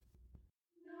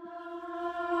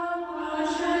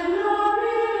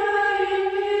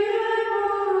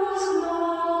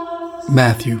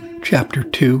Matthew chapter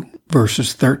 2,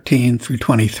 verses 13 through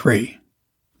 23.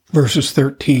 Verses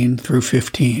 13 through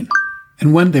 15.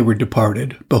 And when they were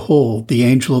departed, behold, the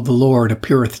angel of the Lord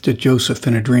appeareth to Joseph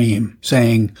in a dream,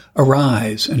 saying,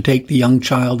 Arise, and take the young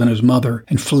child and his mother,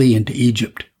 and flee into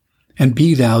Egypt. And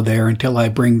be thou there until I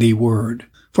bring thee word.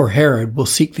 For Herod will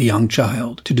seek the young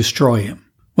child, to destroy him.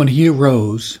 When he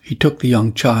arose, he took the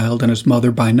young child and his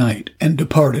mother by night, and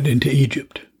departed into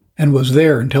Egypt, and was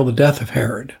there until the death of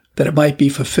Herod, that it might be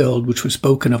fulfilled which was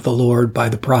spoken of the Lord by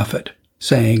the prophet,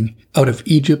 saying, Out of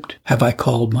Egypt have I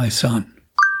called my son.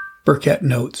 Burkett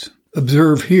notes,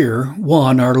 observe here,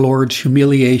 1, our Lord's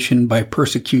humiliation by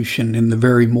persecution in the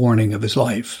very morning of his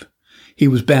life. He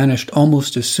was banished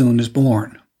almost as soon as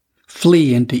born.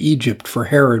 Flee into Egypt, for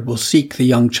Herod will seek the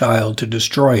young child to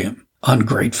destroy him.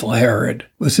 Ungrateful Herod.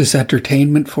 Was this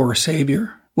entertainment for a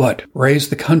savior? What, raise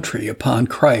the country upon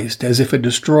Christ as if a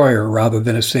destroyer rather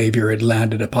than a savior had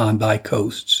landed upon thy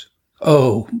coasts?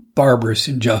 Oh, barbarous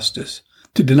injustice!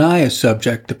 To deny a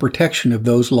subject the protection of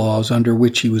those laws under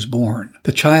which he was born.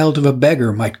 The child of a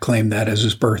beggar might claim that as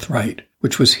his birthright,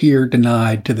 which was here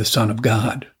denied to the Son of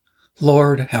God.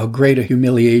 Lord, how great a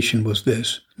humiliation was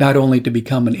this, not only to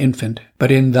become an infant,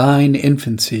 but in thine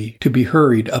infancy to be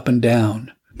hurried up and down,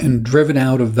 and driven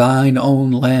out of thine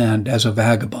own land as a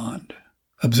vagabond.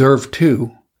 Observe,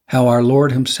 too, how our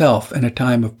Lord himself in a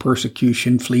time of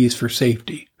persecution flees for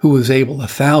safety, who was able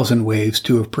 1,000 ways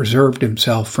to have preserved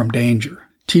himself from danger,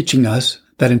 teaching us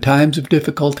that in times of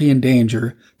difficulty and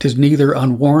danger 'tis neither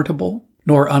unwarrantable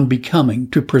nor unbecoming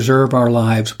to preserve our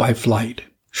lives by flight.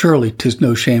 Surely 'tis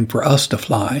no shame for us to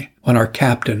fly, when our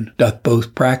captain doth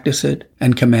both practice it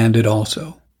and command it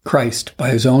also. Christ,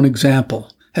 by his own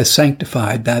example, has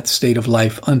sanctified that state of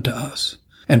life unto us,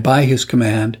 and by his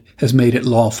command has made it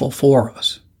lawful for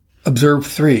us. Observe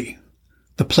 3,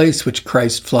 the place which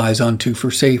Christ flies unto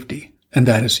for safety, and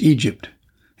that is Egypt,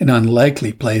 an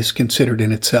unlikely place considered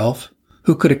in itself.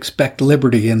 Who could expect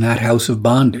liberty in that house of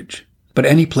bondage? But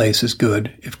any place is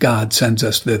good if God sends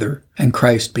us thither, and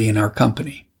Christ be in our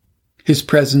company. His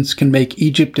presence can make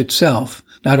Egypt itself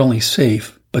not only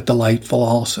safe, but delightful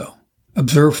also.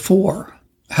 Observe 4,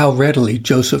 how readily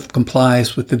Joseph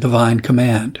complies with the divine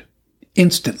command.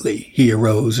 Instantly he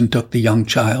arose and took the young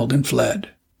child and fled.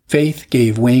 Faith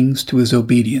gave wings to his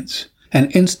obedience,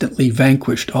 and instantly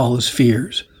vanquished all his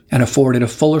fears, and afforded a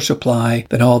fuller supply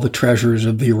than all the treasures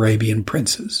of the Arabian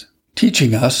princes,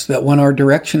 teaching us that when our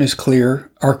direction is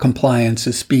clear, our compliance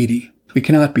is speedy. We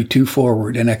cannot be too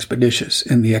forward and expeditious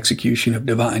in the execution of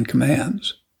divine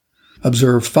commands.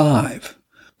 Observe 5.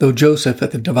 Though Joseph,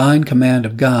 at the divine command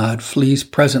of God, flees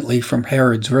presently from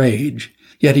Herod's rage,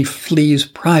 yet he flees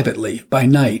privately by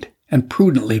night and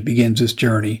prudently begins his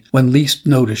journey when least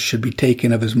notice should be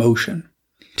taken of his motion,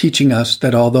 teaching us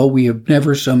that although we have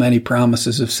never so many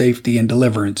promises of safety and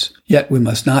deliverance, yet we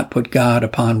must not put God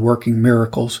upon working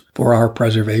miracles for our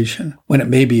preservation, when it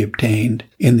may be obtained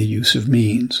in the use of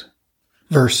means.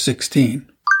 Verse 16.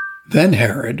 Then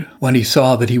Herod, when he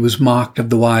saw that he was mocked of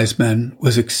the wise men,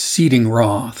 was exceeding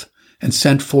wroth, and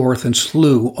sent forth and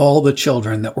slew all the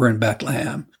children that were in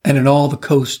Bethlehem, and in all the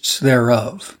coasts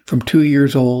thereof, from 2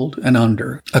 years old and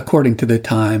under, according to the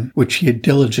time which he had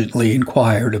diligently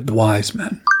inquired of the wise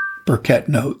men. Burkett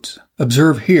notes,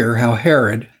 observe here how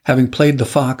Herod, having played the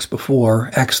fox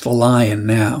before, acts the lion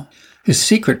now. His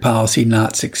secret policy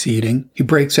not succeeding, he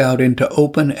breaks out into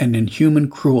open and inhuman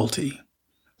cruelty.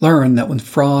 Learn that when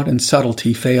fraud and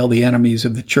subtlety fail the enemies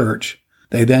of the church,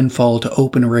 they then fall to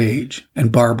open rage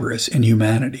and barbarous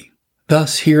inhumanity.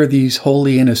 Thus here these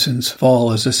holy innocents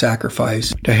fall as a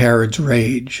sacrifice to Herod's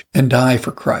rage, and die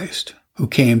for Christ, who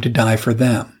came to die for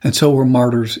them, and so were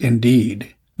martyrs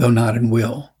indeed, though not in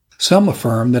will. Some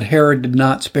affirm that Herod did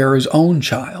not spare his own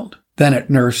child, then at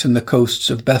nurse in the coasts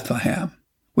of Bethlehem,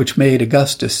 which made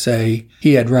Augustus say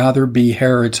he had rather be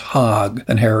Herod's hog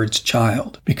than Herod's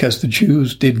child, because the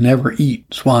Jews did never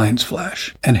eat swine's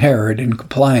flesh, and Herod, in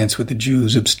compliance with the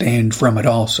Jews, abstained from it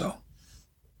also.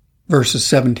 Verses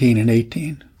 17 and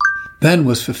 18. Then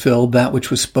was fulfilled that which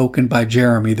was spoken by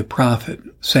Jeremy the prophet,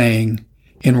 saying,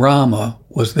 In Ramah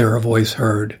was there a voice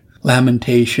heard,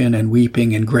 lamentation and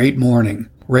weeping and great mourning,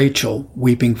 Rachel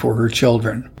weeping for her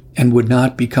children, and would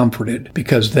not be comforted,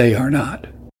 because they are not.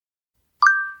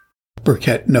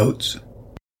 Burkett notes,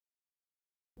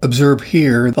 observe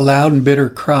here the loud and bitter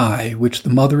cry which the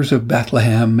mothers of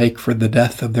Bethlehem make for the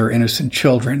death of their innocent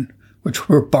children, which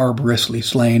were barbarously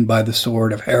slain by the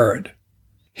sword of Herod.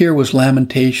 Here was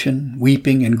lamentation,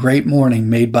 weeping, and great mourning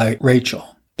made by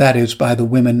Rachel, that is, by the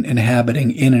women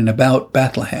inhabiting in and about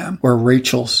Bethlehem, where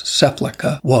Rachel's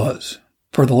sepulchre was.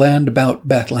 For the land about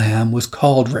Bethlehem was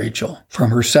called Rachel,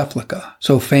 from her sepulchre,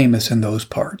 so famous in those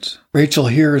parts. Rachel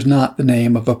here is not the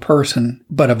name of a person,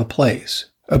 but of a place.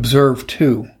 Observe,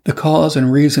 too, the cause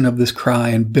and reason of this cry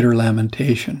and bitter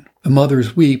lamentation. The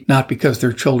mothers weep not because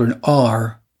their children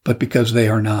are, but because they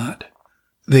are not.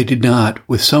 They did not,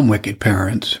 with some wicked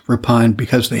parents, repine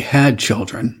because they had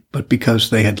children, but because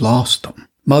they had lost them.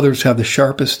 Mothers have the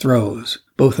sharpest throes,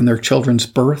 both in their children's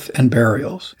birth and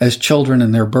burials. As children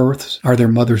in their births are their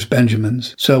mothers'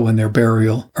 Benjamins, so in their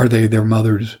burial are they their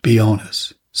mothers'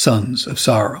 Beonas, sons of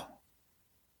sorrow.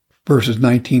 Verses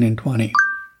 19 and 20.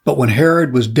 But when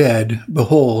Herod was dead,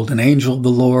 behold, an angel of the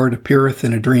Lord appeareth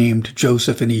in a dream to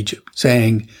Joseph in Egypt,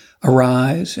 saying,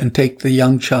 Arise, and take the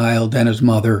young child and his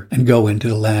mother, and go into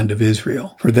the land of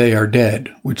Israel, for they are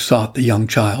dead which sought the young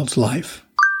child's life.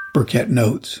 Burkett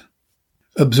notes.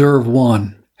 Observe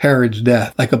 1. Herod's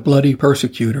death. Like a bloody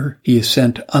persecutor, he is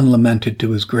sent unlamented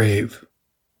to his grave.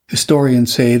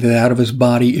 Historians say that out of his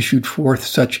body issued forth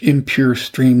such impure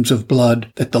streams of blood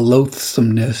that the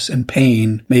loathsomeness and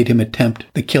pain made him attempt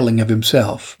the killing of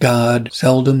himself. God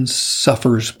seldom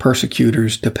suffers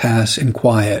persecutors to pass in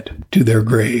quiet to their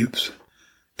graves.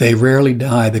 They rarely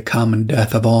die the common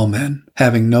death of all men,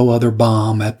 having no other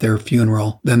balm at their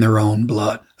funeral than their own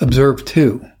blood. Observe,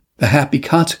 too, the happy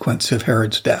consequence of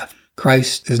Herod's death.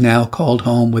 Christ is now called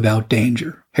home without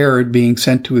danger. Herod being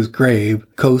sent to his grave,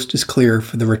 the coast is clear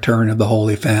for the return of the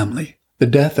Holy Family. The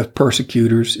death of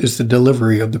persecutors is the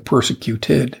delivery of the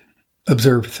persecuted.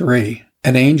 Observe 3.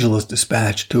 An angel is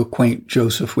dispatched to acquaint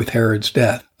Joseph with Herod's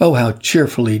death. Oh, how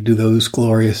cheerfully do those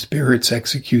glorious spirits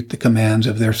execute the commands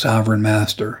of their sovereign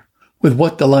master. With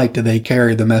what delight do they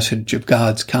carry the message of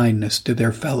God's kindness to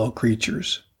their fellow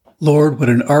creatures. Lord, what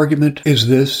an argument is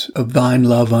this of thine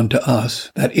love unto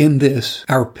us, that in this,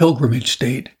 our pilgrimage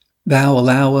state, thou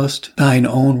allowest thine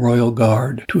own royal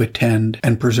guard to attend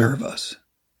and preserve us.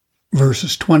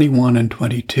 Verses 21 and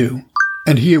 22.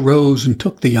 And he arose and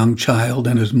took the young child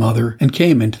and his mother, and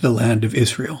came into the land of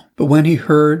Israel. But when he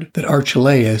heard that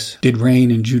Archelaus did reign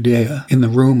in Judea in the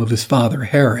room of his father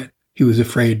Herod, he was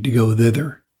afraid to go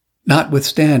thither.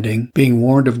 Notwithstanding, being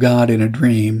warned of God in a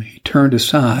dream, he turned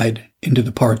aside into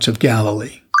the parts of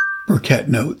Galilee. Burkett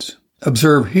notes.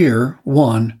 Observe here,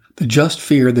 1. The just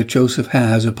fear that Joseph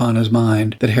has upon his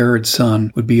mind that Herod's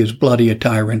son would be as bloody a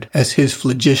tyrant as his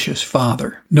flagitious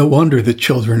father. No wonder that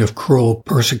children of cruel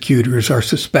persecutors are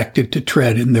suspected to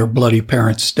tread in their bloody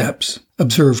parents' steps.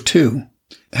 Observe, 2.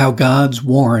 How God's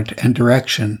warrant and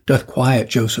direction doth quiet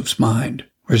Joseph's mind,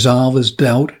 resolve his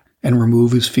doubt, and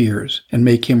remove his fears, and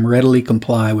make him readily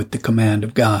comply with the command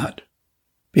of God.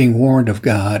 Being warned of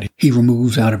God, he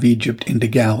removes out of Egypt into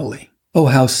Galilee. Oh,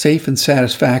 how safe and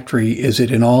satisfactory is it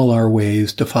in all our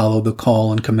ways to follow the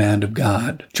call and command of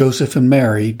God. Joseph and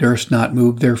Mary durst not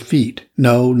move their feet,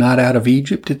 no, not out of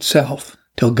Egypt itself,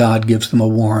 till God gives them a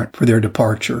warrant for their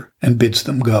departure and bids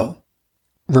them go.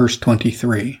 Verse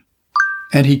 23.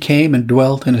 And he came and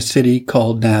dwelt in a city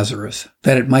called Nazareth,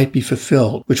 that it might be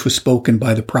fulfilled which was spoken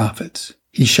by the prophets.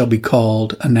 He shall be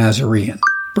called a Nazarene.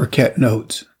 Burkett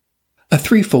notes. A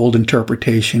threefold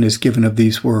interpretation is given of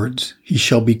these words, he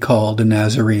shall be called a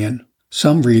Nazarene.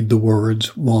 Some read the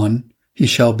words, 1, he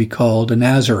shall be called a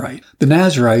Nazarite. The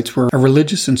Nazarites were a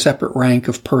religious and separate rank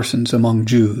of persons among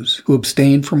Jews, who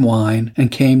abstained from wine and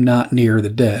came not near the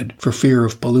dead for fear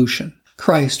of pollution.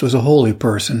 Christ was a holy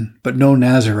person, but no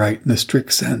Nazarite in the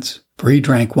strict sense, for he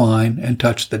drank wine and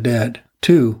touched the dead.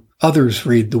 2. Others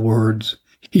read the words,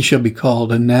 he shall be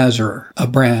called a Nazarer, a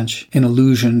branch, in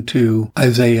allusion to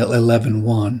Isaiah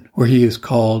 11:1, where he is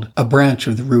called a branch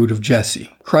of the root of Jesse.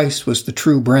 Christ was the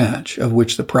true branch of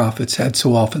which the prophets had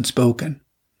so often spoken.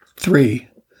 3.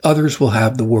 Others will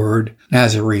have the word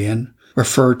Nazarene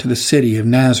refer to the city of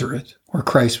Nazareth, where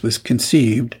Christ was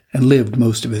conceived and lived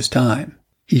most of his time.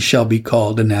 He shall be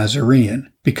called a Nazarene,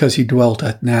 because he dwelt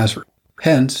at Nazareth.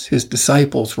 Hence, his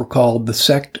disciples were called the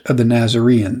sect of the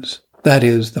Nazareans. That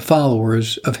is, the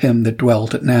followers of him that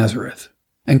dwelt at Nazareth.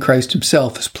 And Christ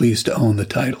himself is pleased to own the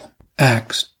title.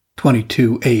 Acts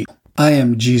 22:8. I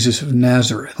am Jesus of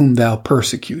Nazareth, whom thou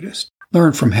persecutest.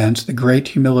 Learn from hence the great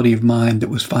humility of mind that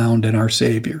was found in our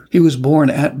Savior. He was born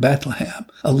at Bethlehem,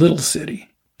 a little city.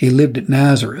 He lived at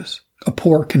Nazareth, a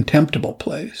poor, contemptible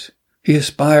place. He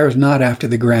aspires not after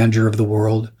the grandeur of the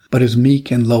world, but is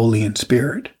meek and lowly in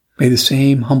spirit. May the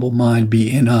same humble mind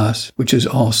be in us, which is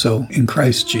also in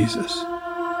Christ Jesus.